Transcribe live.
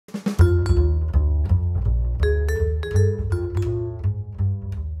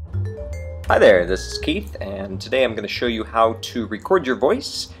Hi there, this is Keith, and today I'm going to show you how to record your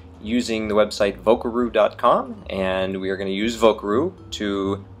voice using the website Vocaroo.com, and we are going to use Vocaroo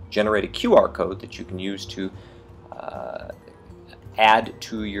to generate a QR code that you can use to add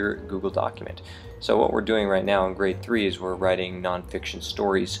to your Google document. So what we're doing right now in grade 3 is we're writing nonfiction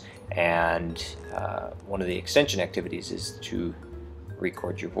stories, and one of the extension activities is to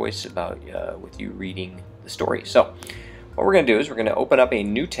record your voice with you reading the story. So what we're going to do is we're going to open up a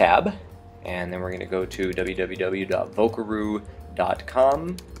new tab, and then we're going to go to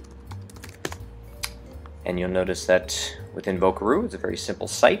www.vocaroo.com, and you'll notice that within Vocaroo it's a very simple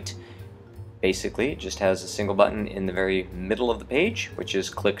site. Basically, it just has a single button in the very middle of the page, which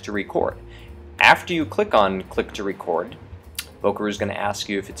is click to record. After you click on click to record, Vocaroo is going to ask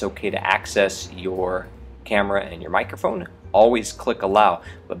you if it's okay to access your camera and your microphone. Always click allow,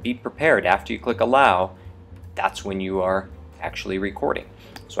 but be prepared, after you click allow, that's when you are actually recording.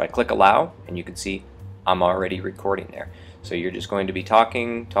 So I click allow, and you can see I'm already recording there. So you're just going to be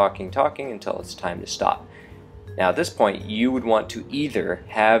talking until it's time to stop. Now at this point, you would want to either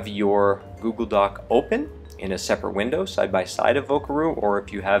have your Google Doc open in a separate window side by side of Vocaroo, or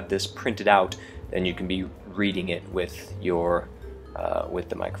if you have this printed out, then you can be reading it with your with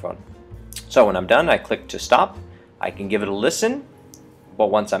the microphone. So when I'm done, I click to stop. I can give it a listen, but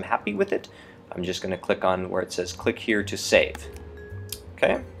once I'm happy with it, I'm just going to click on where it says click here to save.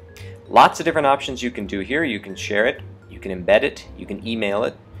 Okay, lots of different options you can do here. You can share it, you can embed it, you can email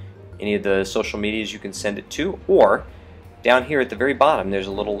it, any of the social medias you can send it to, or down here at the very bottom there's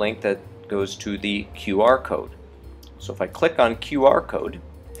a little link that goes to the QR code. So if I click on QR code,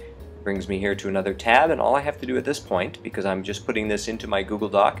 it brings me here to another tab, and all I have to do at this point, because I'm just putting this into my Google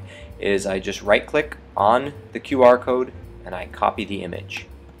Doc, is I just right click on the QR code and I copy the image.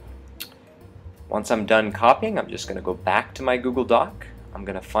 Once I'm done copying, I'm just going to go back to my Google Doc. I'm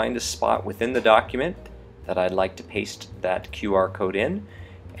going to find a spot within the document that I'd like to paste that QR code in,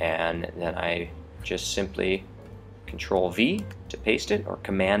 and then I just simply Control V to paste it, or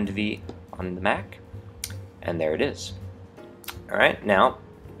Command V on the Mac, and there it is. Alright, now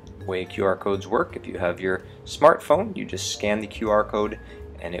the way QR codes work, if you have your smartphone, you just scan the QR code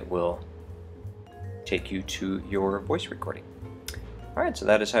and it will take you to your voice recording. Alright, so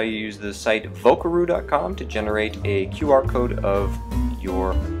that is how you use the site Vocaroo.com to generate a QR code of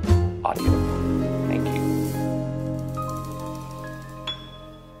your audio.